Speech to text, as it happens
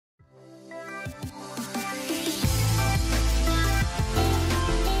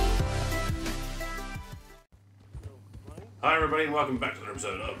Hi everybody and welcome back to another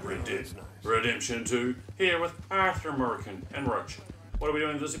episode of Red Dead Redemption 2, here with Arthur American and Roach. What are we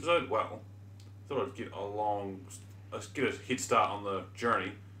doing in this episode? Well, I thought I'd let's get a head start on the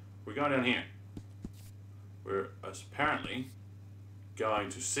journey. We're going down here. We're apparently going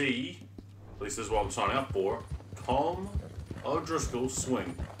to see, at least this is what I'm signing up for, Tom O'Driscoll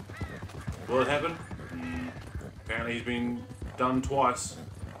swing. Will it happen? Apparently he's been done twice.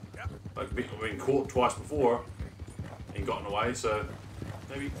 Like, been caught twice before and gotten away, so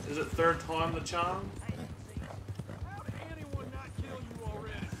maybe, is it third time the charm? How did anyone not kill you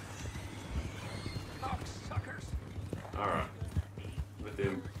already? Cocksuckers. Alright. Let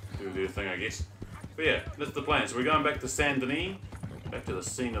them do their thing, I guess. But yeah, that's the plan. So we're going back to Saint Denis, back to the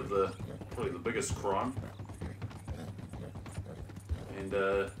scene of probably the biggest crime. And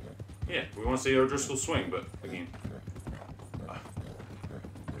yeah, we want to see O'Driscoll swing, but again,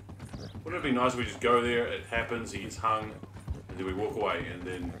 wouldn't it be nice if we just go there, it happens, he gets hung, and then we walk away, and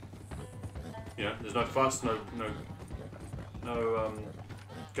then, you know, there's no fuss, no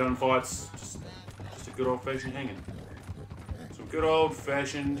gunfights, just a good old-fashioned hanging. Some good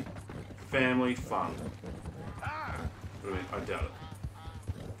old-fashioned family fun. What do you mean? I doubt it.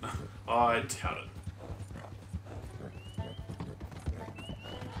 I doubt it.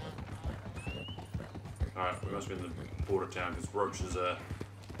 Alright, we must be in the border town, because Roach is,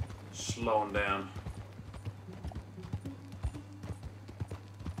 slowing down.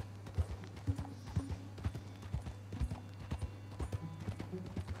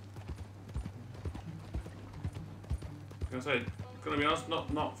 I was gonna say, gonna be honest,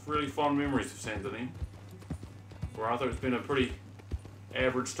 not really fond memories of Saint Denis. For Arthur, it's been a pretty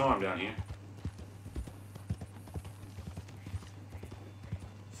average time down here.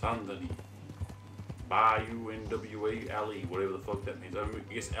 Saint Denis. Bayou, NWA, Alley, whatever the fuck that means. I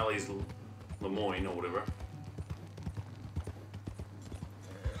guess Alley's Lemoyne or whatever.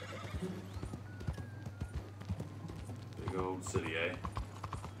 Big old city, eh?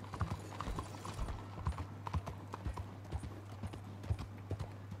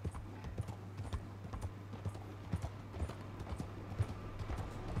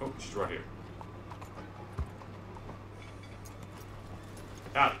 Oh, she's right here.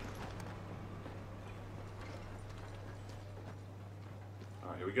 Howdy.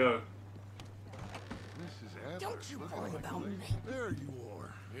 Here we go. Mrs. Adler, Don't you worry about me. There you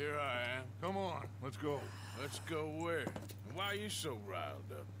are. Here I am. Come on, let's go. Let's go where? Why are you so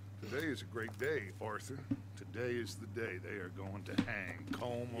riled up? Today is a great day, Arthur. Today is the day they are going to hang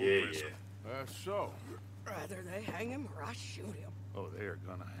Colm Yeah, O'Driscoll. yeah. That's so. Rather they hang him or I shoot him. Oh, they are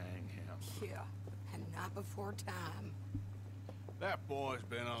gonna hang him. Yeah, and not before time. That boy's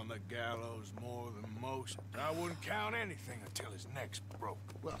been on the gallows more than most. I wouldn't count anything until his neck's broke.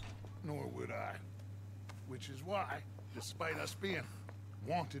 Well, nor would I. Which is why, despite us being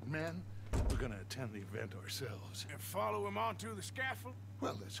wanted men, we're gonna attend the event ourselves. And follow him onto the scaffold?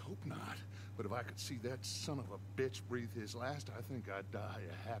 Well, let's hope not. But if I could see that son of a bitch breathe his last, I think I'd die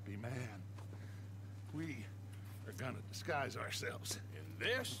a happy man. We are gonna disguise ourselves In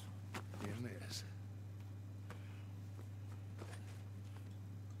this? in this.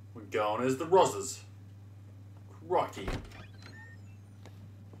 We're going as the Rozzers. Crikey.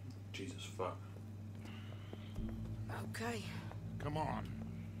 Jesus fuck. Okay. Come on.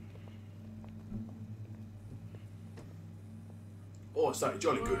 Oh, sorry,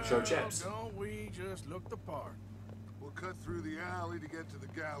 jolly good show, chaps. Don't we just look the part? We'll cut through the alley to get to the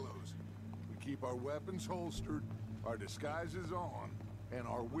gallows. We keep our weapons holstered, our disguises on, and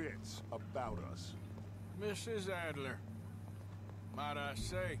our wits about us. Mrs. Adler, might I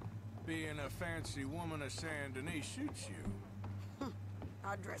say, being a fancy woman of Saint Denis suits you.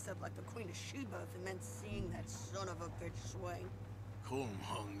 I'd dress up like the Queen of Sheba if it meant seeing that son of a bitch swing. Colm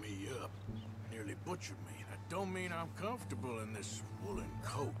hung me up, nearly butchered me. That don't mean I'm comfortable in this woolen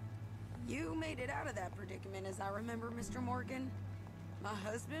coat. You made it out of that predicament, as I remember, Mr. Morgan. My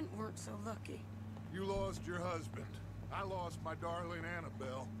husband weren't so lucky. You lost your husband. I lost my darling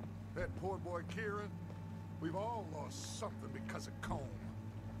Annabelle. That poor boy Kieran. We've all lost something because of Colm.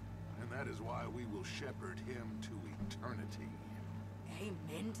 And that is why we will shepherd him to eternity.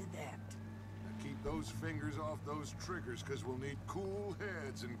 Amen to that. Now keep those fingers off those triggers, because we'll need cool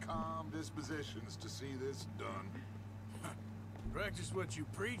heads and calm dispositions to see this done. Practice what you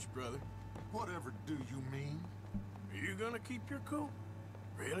preach, brother. Whatever do you mean? Are you gonna keep your cool?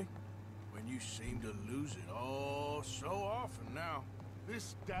 Really? When you seem to lose it all so often now.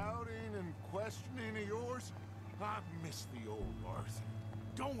 This doubting and questioning of yours? I miss the old Arthur.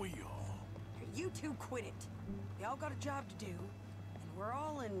 Don't we all? You two quit it. Y'all got a job to do, and we're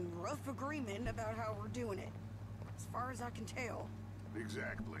all in rough agreement about how we're doing it. as far as I can tell.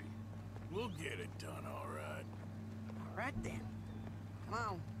 Exactly. We'll get it done, all right. All right then. Come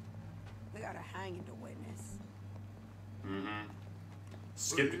on. We got a hanging to witness. Mm-hmm.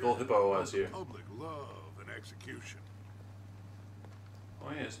 Skeptical hippo was here. Public love and execution.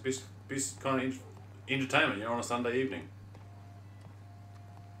 Oh yeah, it's best kind of entertainment, you know, on a Sunday evening.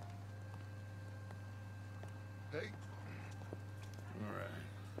 Hey. All right.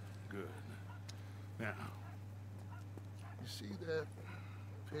 Good. Now, you see that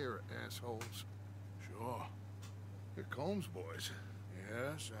pair of assholes? Sure. They're Combs boys.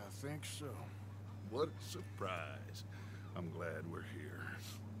 Yes, I think so. What a surprise. I'm glad we're here.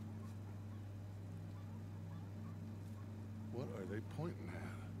 What are they pointing at?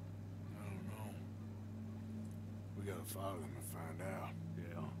 I don't know. We gotta follow them and find out.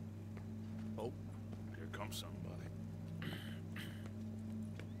 Yeah. Oh, here comes somebody.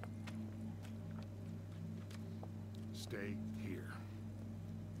 Stay here.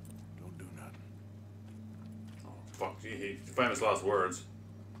 Don't do nothing. Oh, fuck, famous last words.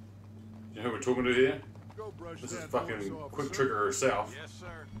 You know who we're talking to here? Go brush This is that fucking horse off, Quick sir. Trigger herself. Yes,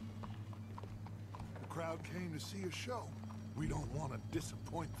 sir. The crowd came to see a show. We don't want to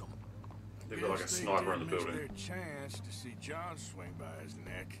disappoint them. They've got like a Guess they sniper in the did miss building. their chance to see John swing by his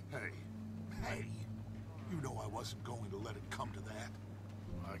neck. Hey, you know I wasn't going to let it come to that.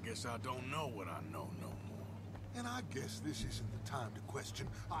 Well, I guess I don't know what I know no more. And I guess this isn't the time to question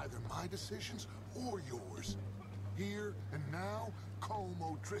either my decisions or yours. Here and now, Colm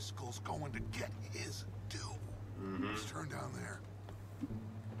O'Driscoll's going to get his due. Let's turn down there.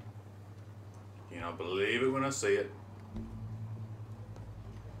 You know, believe it when I see it.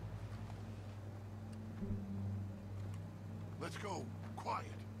 Let's go. Quiet.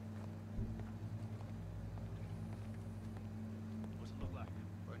 What's it look like?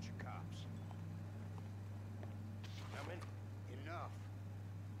 Bunch of cops. How many? Enough.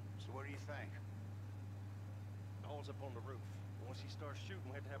 So what do you think? All's up on the roof. Once he starts shooting,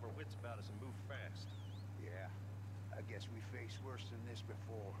 we have to have our wits about us and move fast. Yeah. I guess we faced worse than this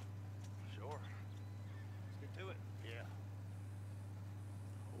before. Sure. Let's get to it. Yeah.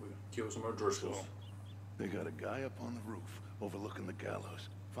 We kill some O'Driscolls. They got a guy up on the roof overlooking the gallows.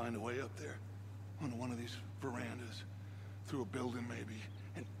 Find a way up there. Onto one of these verandas. Through a building maybe.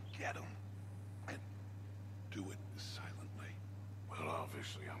 And get him. And do it silently. Well,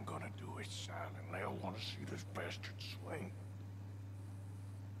 obviously I'm gonna do it silently. I want to see this bastard swing.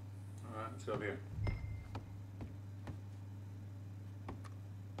 Alright, let's go up here.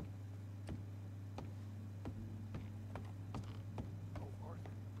 Oh,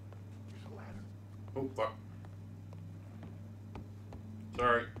 Arthur. There's a ladder. Oh, fuck.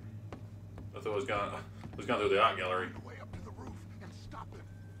 Sorry. I thought I was going through the art gallery. Find a way up to the roof and stop him.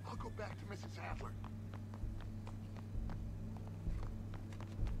 I'll go back to Mrs. Adler.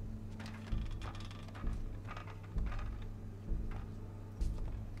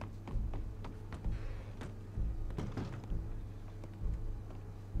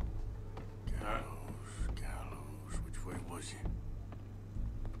 Gallows. Which way was he?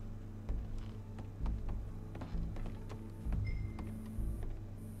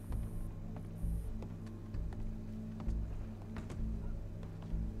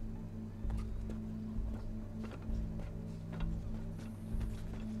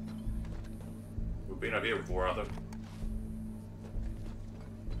 We've been up here before, Arthur.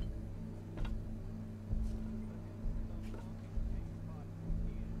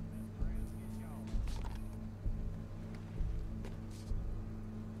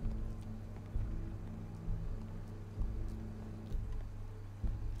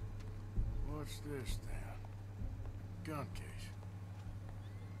 What's this then? Gun case.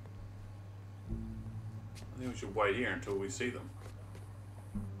 I think we should wait here until we see them.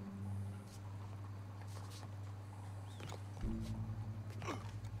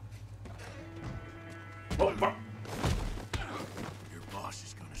 Oh, fuck. Your boss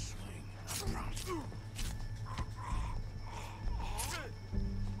is gonna swing. I promise.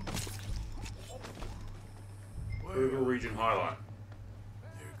 Google region highlight.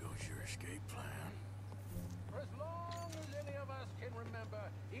 There goes your escape plan. For as long as any of us can remember,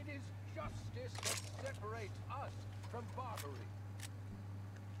 it is justice that separates us from barbarity.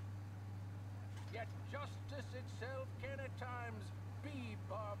 Yet justice itself can at times be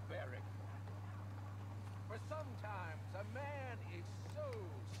barbaric. For sometimes a man is so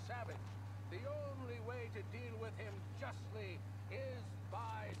savage, the only way to deal with him justly is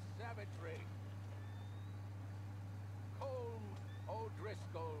by savagery. Colm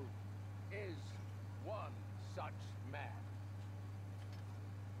O'Driscoll is one such man.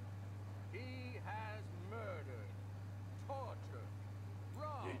 He has murdered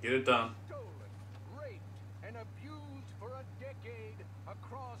Get it done. stolen, raped, and abused for a decade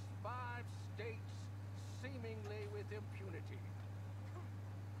across 5 states, seemingly with impunity.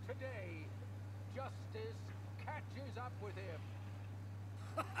 Today, justice catches up with him.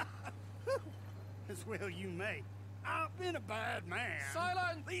 As well you may. I've been a bad man.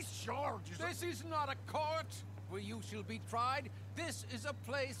 Silence! These charges are... This is not a court where you shall be tried. This is a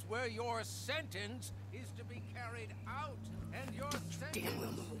place where your sentence is to be carried out. And your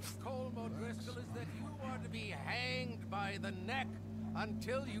sentence, Colm O'Driscoll, is that you are to be hanged by the neck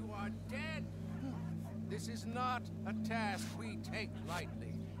until you are dead. This is not a task we take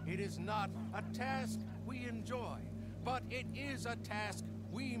lightly. It is not a task we enjoy. But it is a task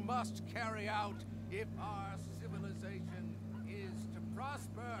we must carry out if our civilization is to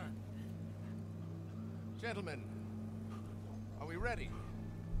prosper. Gentlemen, are we ready?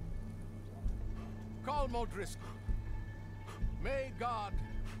 Colm O'Driscoll, may God,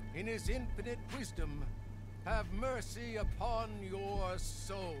 in his infinite wisdom, have mercy upon your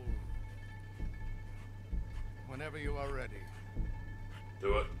soul. Whenever you are ready.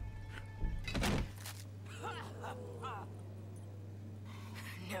 Do it.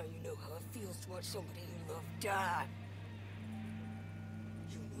 Now you know how it feels to watch somebody you love die.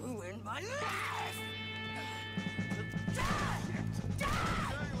 You ruined my life!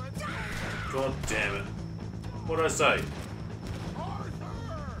 God damn it. What did I say?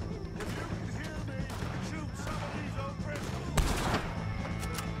 Arthur! If you can hear me, shoot some of these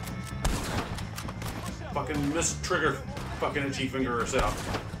O'Driscolls! Fucking miss trigger fucking itchy finger herself.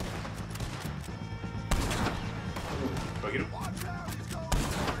 Do I get him? Watch out, he's going!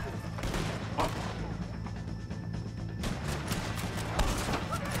 Oh.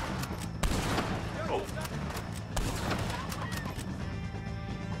 Oh.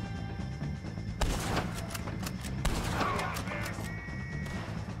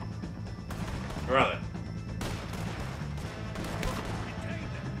 Where are they?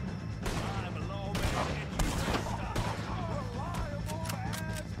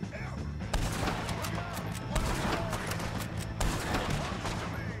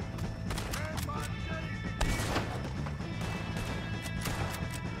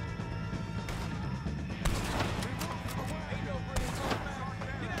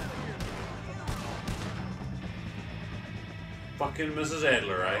 Fucking Mrs.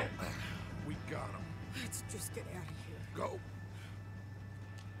 Adler, right? We got him. Let's just get out of here. Go.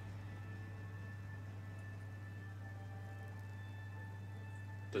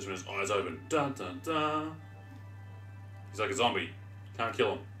 Just when his eyes open. Dun dun dun. He's like a zombie. Can't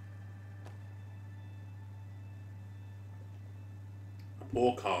kill him.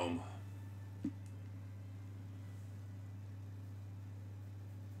 Poor Colm.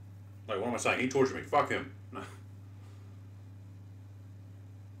 Like, what am I saying? He tortured me. Fuck him. No.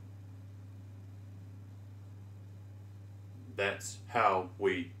 That's how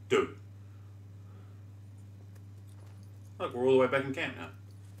we do. Look, we're all the way back in camp now.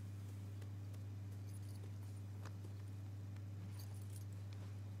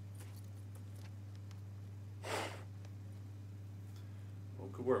 Well,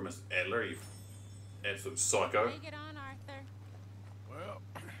 good work, Mr. Adler, you absolute psycho. How you get on, Arthur? Well,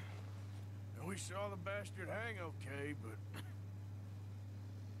 we saw the bastard hang okay, but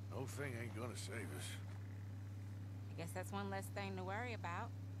the whole thing ain't gonna save us. I guess that's one less thing to worry about.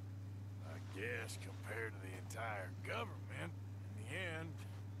 I guess compared to the entire government, in the end,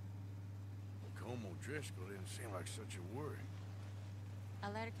 Colm O'Driscoll didn't seem like such a worry. A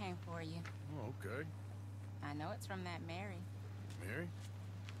letter came for you. Oh, okay. I know it's from that Mary. Mary?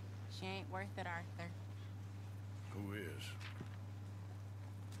 She ain't worth it, Arthur. Who is?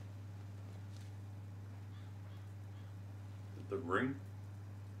 The ring?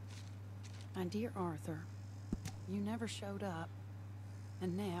 My dear Arthur, you never showed up.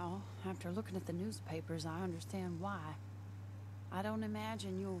 And now, after looking at the newspapers, I understand why. I don't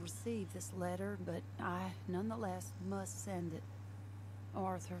imagine you'll receive this letter, but I, nonetheless, must send it.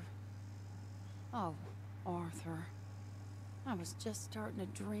 Arthur. Oh, Arthur. I was just starting to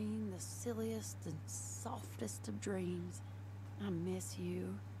dream the silliest and softest of dreams. I miss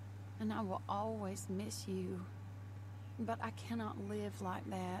you, and I will always miss you. But I cannot live like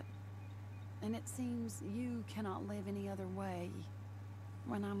that. And it seems you cannot live any other way.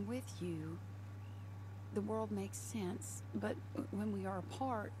 When I'm with you, the world makes sense. But when we are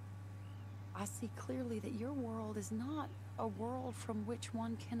apart, I see clearly that your world is not a world from which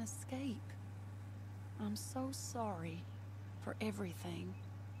one can escape. I'm so sorry for everything.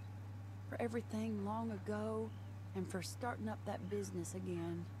 For everything long ago, and for starting up that business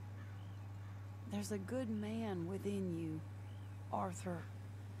again. There's a good man within you, Arthur.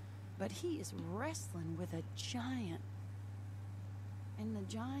 but he is wrestling with a giant. And the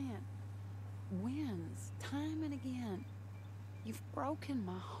giant wins time and again. You've broken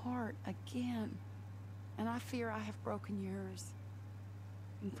my heart again, and I fear I have broken yours.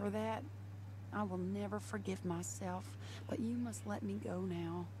 And for that, I will never forgive myself, but you must let me go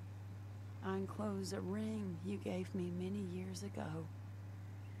now. I enclose a ring you gave me many years ago,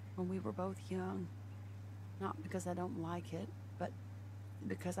 when we were both young. Not because I don't like it, but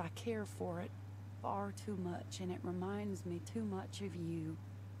because I care for it far too much, and it reminds me too much of you.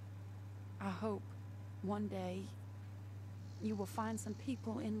 I hope one day you will find some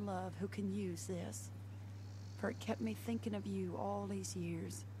people in love who can use this, for it kept me thinking of you all these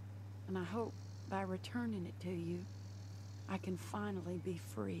years, and I hope by returning it to you, I can finally be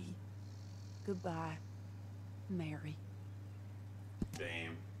free. Goodbye, Mary.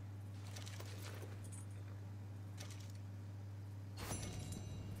 Damn.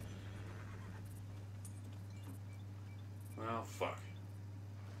 Well, fuck.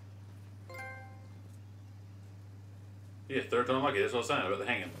 Yeah, third time lucky. That's what I was saying about the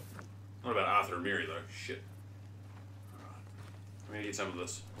hanging. Not about Arthur and Mary, though. Shit. Alright. I'm gonna get some of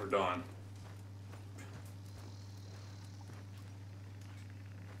this. We're dying.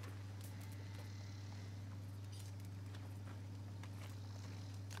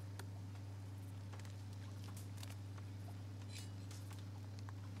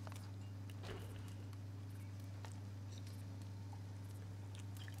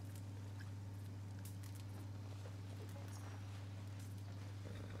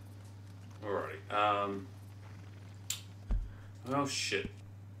 Alrighty. Oh shit.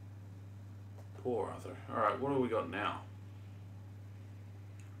 Poor Arthur. Alright, what do we got now?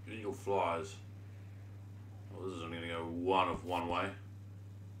 Eagle flies. Well, this is only going to go one way.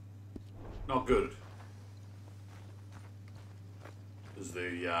 Not good. This is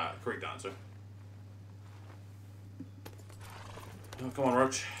the creek dancer. Oh, come on,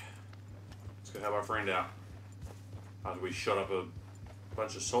 Roach. Let's go help our friend out. After we shot up a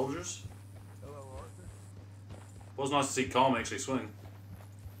bunch of soldiers. Hello, Arthur. It was nice to see Colm actually swing.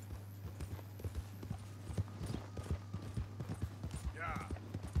 Yeah.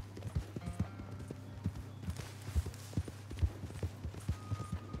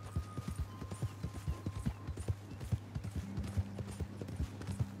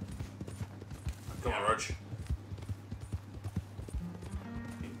 Come on, Roach.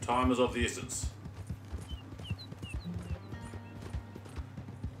 Time is of the essence.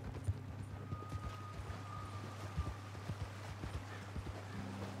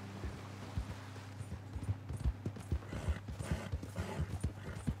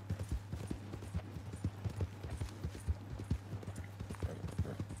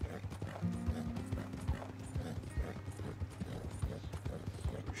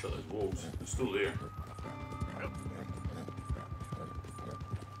 Shut those wolves. They're still there.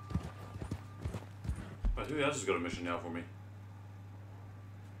 But who else has got a mission now for me?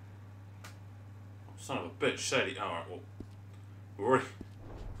 Oh, son of a bitch, Sadie. Alright, well. We're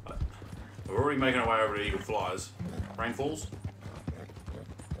already making our way over to Eagle Flies. Rain falls?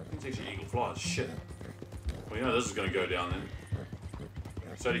 It's actually Eagle Flies. Shit. Well, you know this is going to go down then.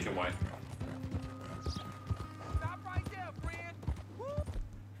 Sadie can wait. Stop right there, friend. Woo!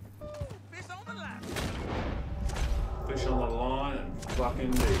 Woo! Fish on the line. Fish on the line and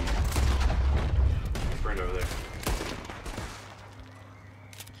fucking D. Friend over there.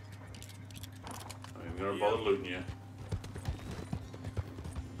 I'm gonna bother looting you.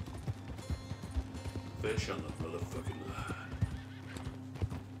 Fish on the motherfucking line.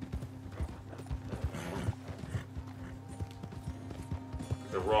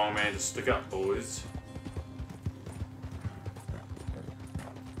 The wrong man to stick up, boys.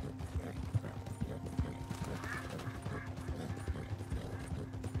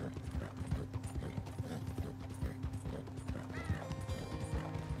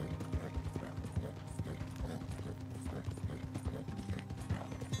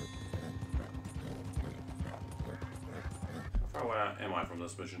 How far am I from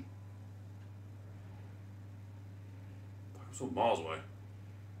this mission? Fuck, I'm so miles away.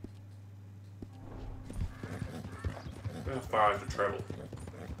 Look how far I have to travel.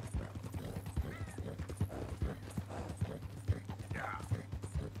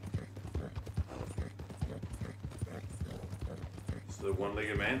 It's the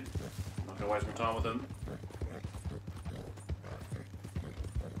one-legged man. I'm not gonna waste my time with him.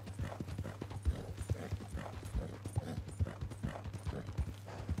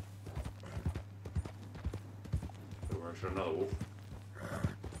 Another wolf.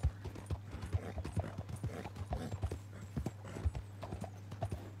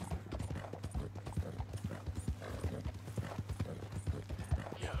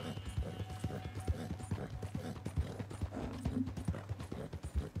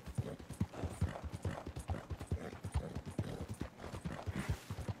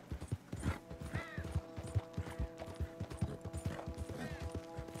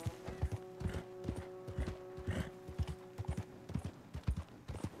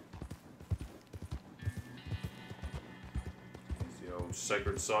 some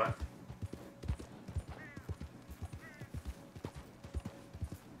sacred site.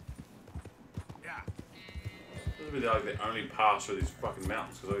 Yeah. This will be like the only pass through these fucking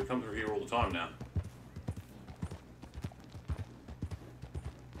mountains because I come through here all the time now.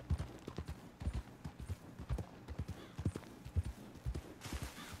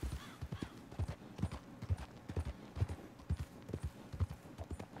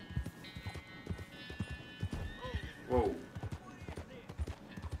 Whoa.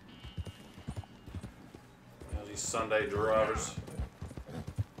 Now these Sunday drivers.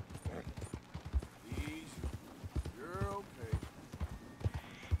 Easy. You're okay.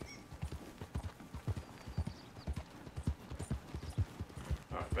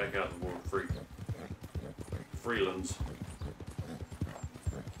 Alright, back out in the world free. Freelands.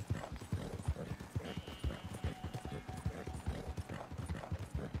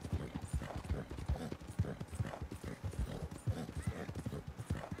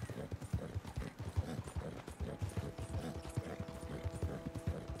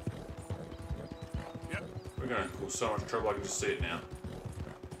 We're gonna cause so much trouble I can just see it now.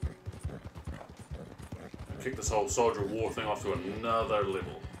 Kick this whole soldier of war thing off to another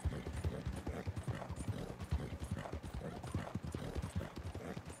level.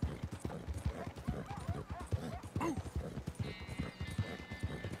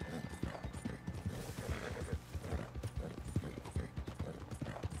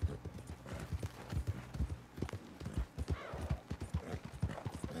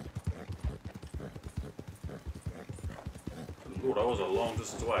 Lord, I was a long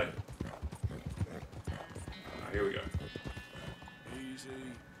distance away. Here we go. Easy.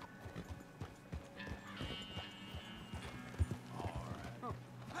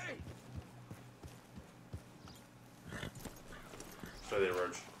 Hey! Stay there,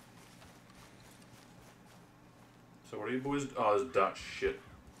 Roach. So what are you boys? Oh, this Dutch shit.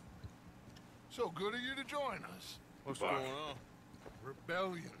 So good of you to join us. What's Fuck. going on?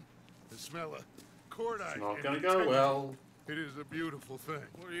 Rebellion. The smell of cordite. It's not and gonna go detention. well. It is a beautiful thing.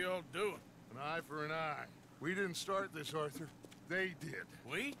 What are y'all doing? An eye for an eye. We didn't start this, Arthur. They did.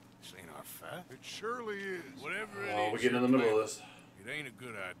 We? This ain't our fight. It surely is. Whatever it is. Oh, we're getting in the middle of this. It ain't a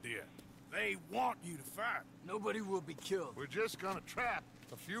good idea. They want you to fight. Nobody will be killed. We're just gonna trap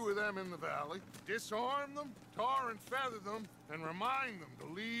a few of them in the valley, disarm them, tar and feather them, and remind them to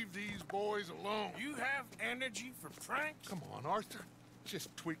leave these boys alone. You have energy for pranks? Come on, Arthur.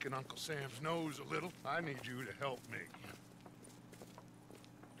 Just tweaking Uncle Sam's nose a little. I need you to help me.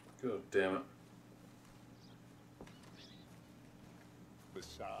 God damn it.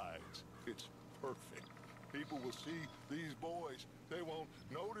 Besides, it's perfect. People will see these boys. They won't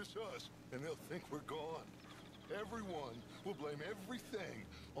notice us, and they'll think we're gone. Everyone will blame everything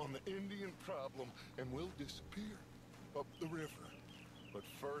on the Indian problem, and we'll disappear up the river. But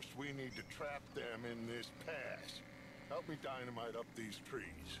first, we need to trap them in this pass. Help me dynamite up these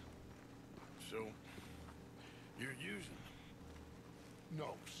trees. So, you're using them?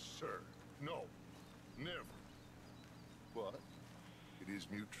 No, sir. No. Never. But it is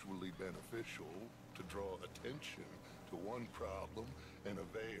mutually beneficial to draw attention to one problem and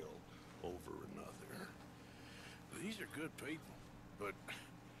avail over another. These are good people, but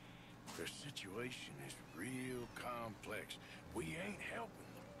their situation is real complex. We ain't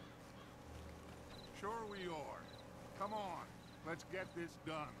helping them. Sure we are. Come on. Let's get this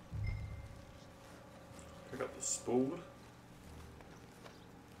done. Pick up the spool.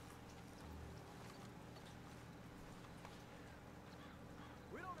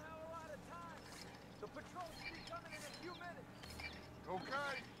 We don't have a lot of time. The patrol should be coming in a few minutes.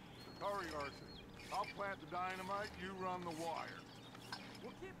 Okay. Hurry, Arthur. I'll plant the dynamite, you run the wire.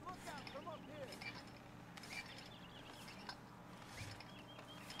 We'll keep lookout from up here.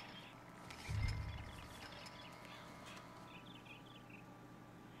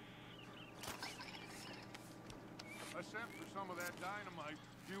 I sent for some of that dynamite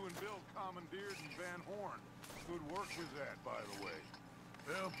you and Bill commandeered in Van Horn. Good work with that, by the way.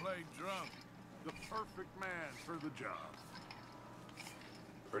 They'll play drunk. The perfect man for the job.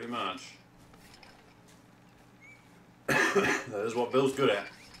 Pretty much. That is what Bill's good at.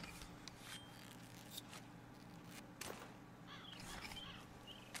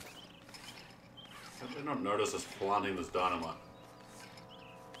 I did not notice us planting this dynamite.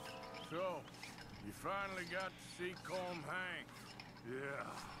 So, you finally got to see Colm hang.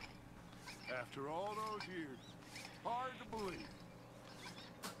 Yeah. After all those years. Hard to believe.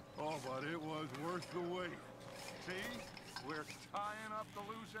 Oh, but it was worth the wait. See? We're tying up the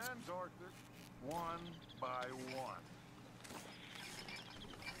loose ends, Arthur. One by one.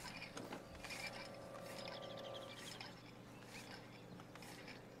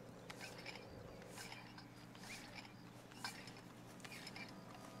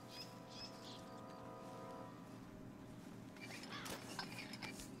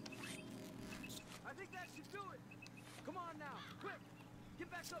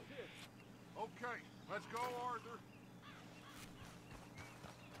 back up here. Okay, let's go, Arthur.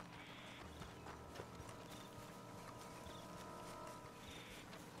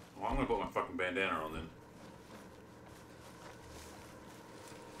 Well, I'm gonna put my fucking bandana on then.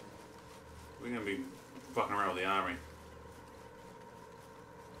 We're gonna be fucking around with the army.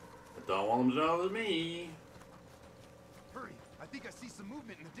 I don't want them to know it was me. Hurry, I think I see some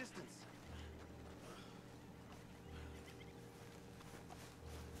movement in the distance.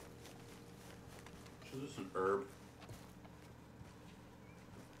 Is this an herb?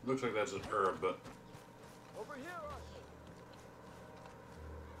 Looks like that's an herb, but Over here, Arthur.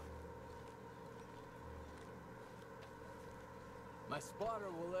 My spotter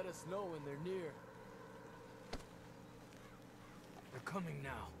will let us know when they're near. They're coming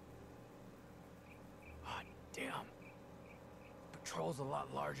now. Ah, damn. Patrol's a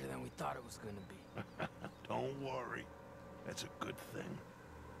lot larger than we thought it was gonna be. Don't worry. That's a good thing.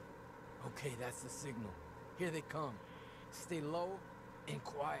 Okay, that's the signal. Here they come. Stay low and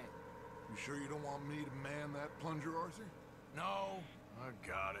quiet. You sure you don't want me to man that plunger, Arthur? No, I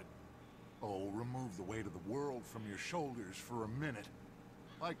got it. Oh, remove the weight of the world from your shoulders for a minute.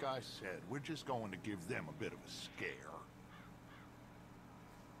 Like I said, we're just going to give them a bit of a scare.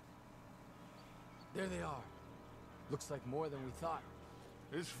 There they are. Looks like more than we thought.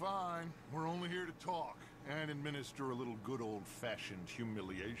 It's fine. We're only here to talk and administer a little good old-fashioned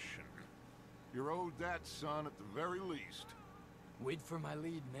humiliation. You're owed that, son, at the very least. Wait for my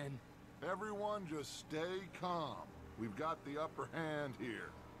lead, men. Everyone just stay calm. We've got the upper hand here.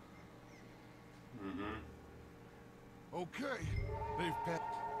 Okay, they've passed.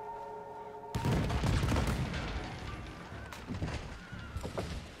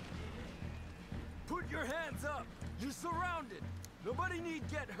 Put your hands up! You're surrounded! Nobody need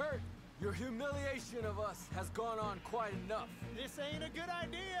get hurt! Your humiliation of us has gone on quite enough. This ain't a good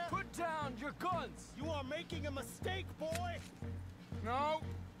idea. Put down your guns! You are making a mistake, boy. No,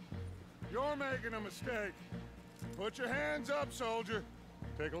 you're making a mistake. Put your hands up, soldier.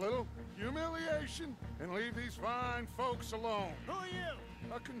 Take a little humiliation and leave these fine folks alone. Who are you?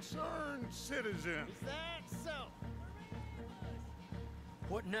 A concerned citizen. Is that so?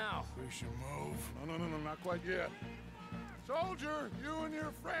 What now? We should move. No, not quite yet. Soldier, you and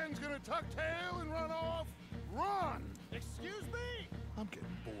your friends gonna tuck tail and run off? Run! Excuse me? I'm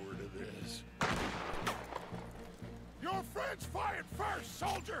getting bored of this. Your friends fired first,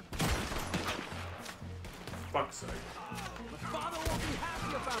 soldier! fuck's sake. My father won't be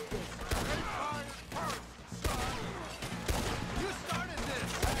happy about this. They fired first, son! You started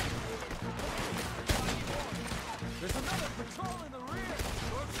this! There's another patrol in the rear!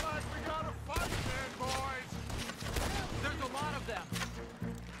 Looks like we got a fight then, boys! There's a lot of them!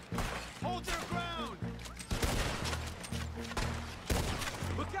 Hold your ground!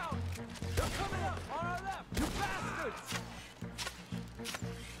 Look out! They're coming up on our left! You bastards!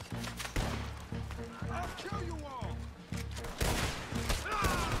 I'll kill you all!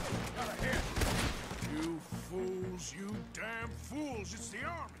 Got a hit! You fools, you damn fools, it's the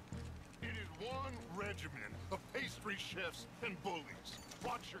army. It is one regiment of pastry chefs and bullies.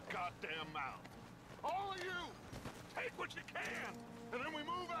 Watch your goddamn mouth. All of you, take what you can, and then we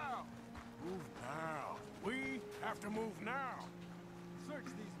move out. Move now. We have to move now. Search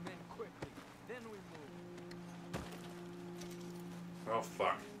these men quickly, then we move. Oh,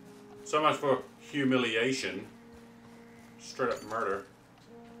 fuck. So much for humiliation. Straight up murder.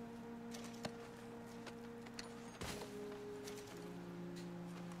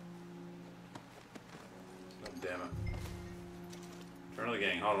 God damn it. Turn of the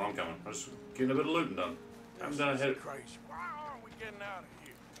gang. Hold on, I'm coming. I'm just getting a bit of looting done. I'm done ahead. Crazy. Why aren't we getting out of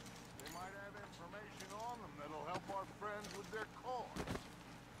here? They might have information on them that'll help our friends with their cause.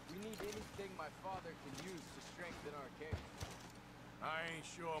 We need anything my father can use to strengthen our case. I ain't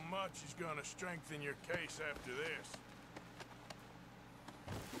sure much is gonna strengthen your case after this.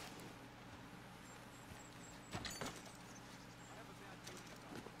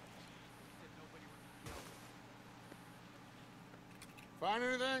 Find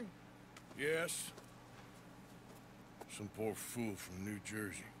anything? Yes. Some poor fool from New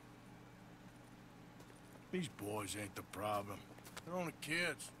Jersey. These boys ain't the problem. They're only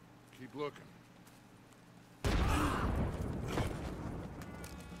kids. Keep looking.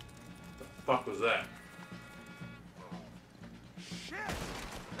 The fuck was that? Shit!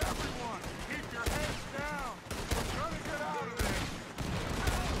 Everyone, keep your heads down! We're gonna get out of this!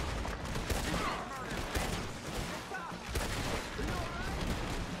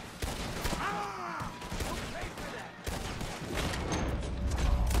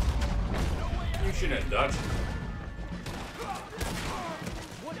 You shouldn't have dodged.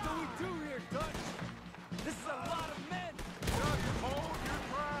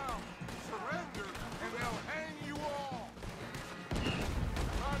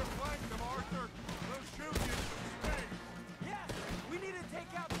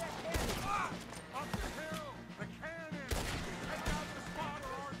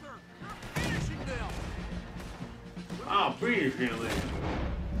 Briefly.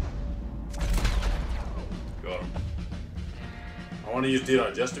 Got him. I want to use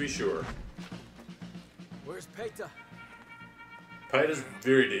Ditto just to be sure. Where's Peter? Peter's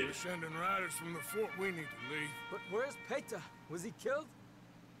very We're dead. sending riders from the fort. We need to leave. But where's Peter? Was he killed?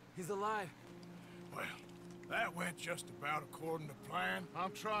 He's alive. Well, that went just about according to plan.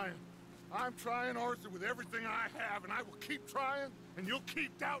 I'm trying. I'm trying, Arthur, with everything I have, and I will keep trying, and you'll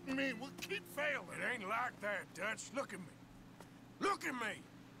keep doubting me, and we'll keep failing. It ain't like that, Dutch. Look at me. Look at me.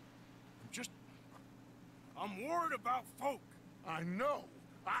 I'm worried about folk. I know.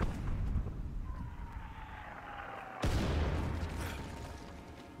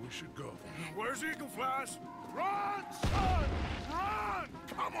 We should go. Where's Eagle Flies? Run, son! Run!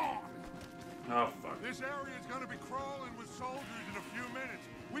 Come on! Oh, fuck. This area is gonna be crawling with soldiers in a few minutes.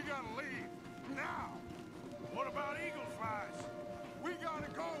 We gotta leave. Now! What about Eagle Flies? We gotta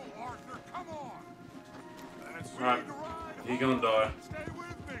go, Arthur. Come on! We Right. need to ride He home. gonna die. Stay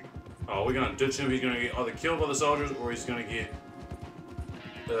with me. Oh, we're gonna ditch him. He's gonna get either killed by the soldiers or he's gonna get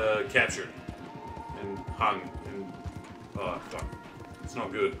captured and hung. And oh, fuck. It's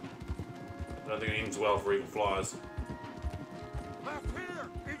not good. I don't think it ends well for Eagle Flies. Left here,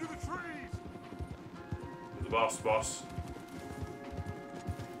 into the trees. The boss.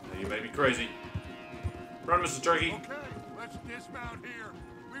 Now, you may be crazy. Run, Mr. Turkey. Okay, let's dismount here.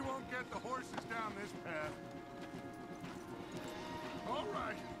 We won't get the horses down this path. All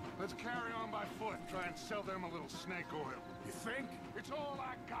right, let's carry on by foot. Try and sell them a little snake oil. You think? It's all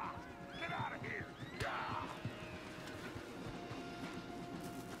I got. Get out of here. Yeah.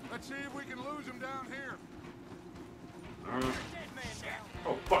 Let's see if we can lose them down here.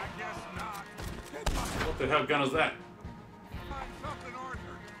 Oh, fuck. I guess not. What the hell gun is that? Find something,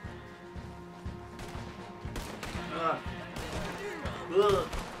 Arthur.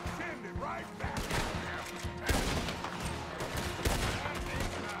 Send it right back.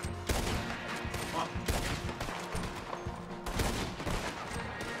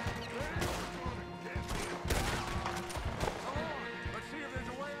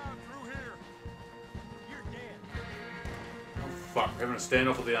 Fuck, having a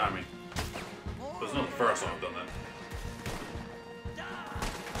standoff with the army. But it's not the first time I've done that.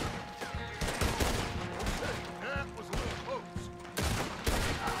 That was a little close.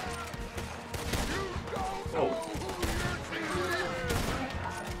 You don't Oh. know who you're dealing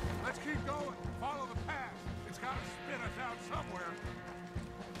with. Let's keep going. Follow the path. It's got to spit us out somewhere.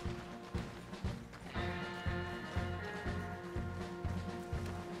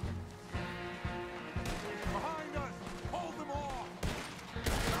 Behind us. Hold them off.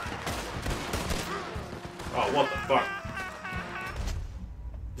 Oh, what the fuck?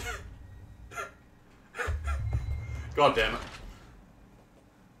 God damn it.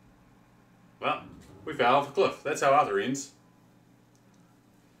 Well, we fell off a cliff. That's how Arthur ends.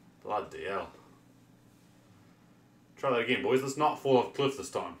 Bloody hell. Try that again, boys. Let's not fall off a cliff this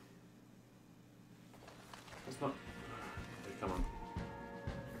time. Let's not. Okay, come on.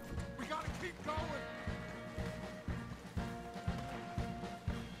 We got to keep going.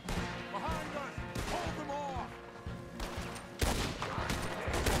 Behind us. Hold them off.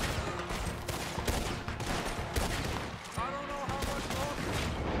 I don't know how much longer.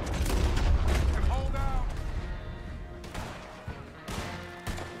 And hold out.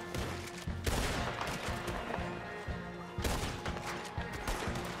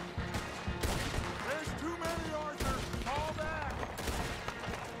 There's too many, Arthur. Fall back.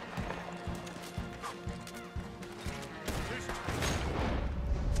 There's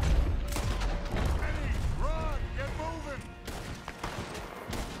Eddie, run. Get moving.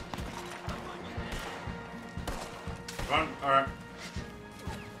 Run, alright.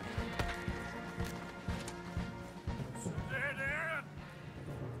 There.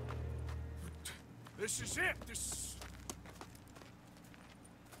 This is it.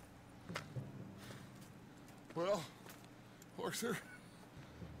 Well, Arthur.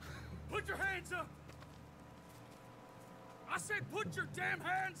 Put your hands up! I said put your damn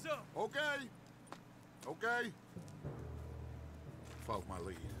hands up! Okay. Okay. Follow my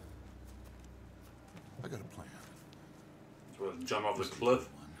lead. I got a plan. So we'll jump off the cliff.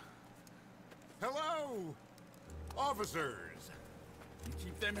 Hello, officers. You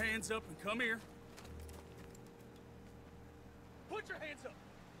keep them hands up and come here. Put your hands up!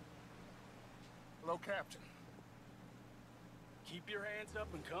 Hello, Captain. Keep your hands up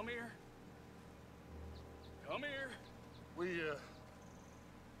and come here. Come here.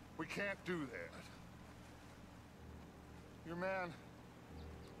 We can't do that. Your man...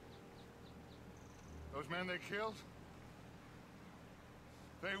 Those men they killed?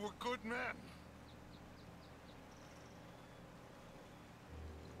 They were good men.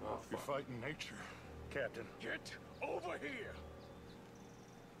 Oh, You're fuck. fighting nature, Captain. Get over here!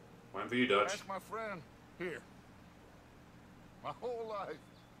 Waiting for you, Dutch. That's my friend here. My whole life,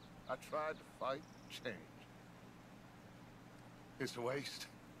 I tried to fight change. It's a waste.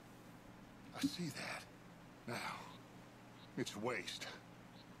 I see that now. It's a waste.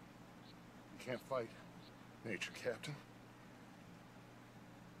 You can't fight nature, Captain.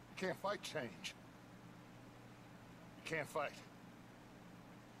 You can't fight change. You can't fight.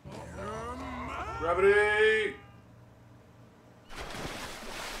 Gravity!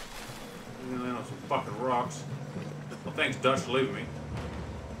 I'm gonna land on some fucking rocks. Well, thanks, Dutch, for leaving me.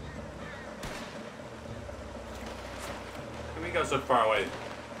 How come you got so far away?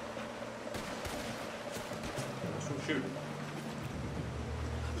 There's some shooting.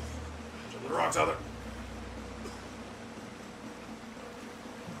 There's the rocks out there.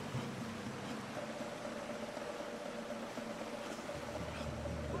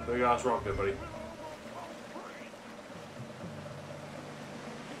 Big ass rock there, buddy.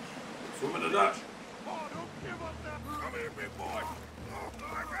 Swim in the Dutch. Oh, don't give up that. Come here, big boy. Oh,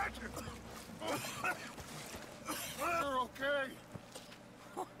 I got you. You're okay.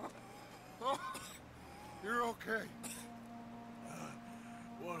 Oh, you're okay.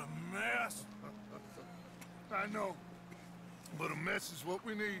 What a mess. I know, but a mess is what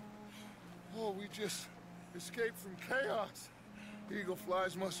we need. Oh, we just escaped from chaos. Eagle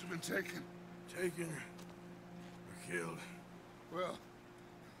flies must have been taken. Taken or killed? Well,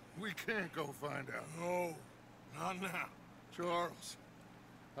 we can't go find out. No, not now. Charles,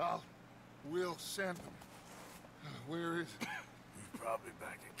 we'll send them. Where is it? He's probably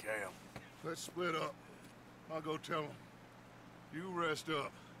back at camp. Let's split up. I'll go tell him. You rest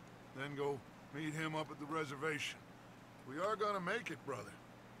up, then go meet him up at the reservation. We are gonna make it, brother.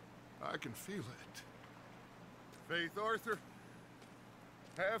 I can feel it. Faith, Arthur.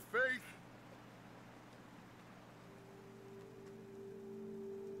 Have faith.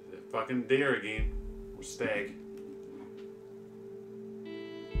 That fucking deer again. Or stag.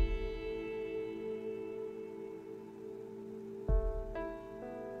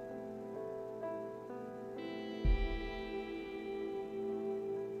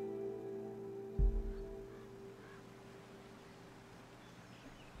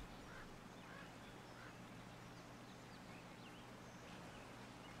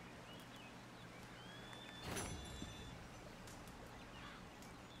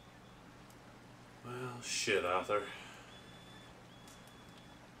 Shit, Arthur.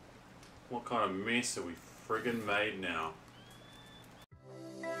 What kind of mess have we friggin' made now?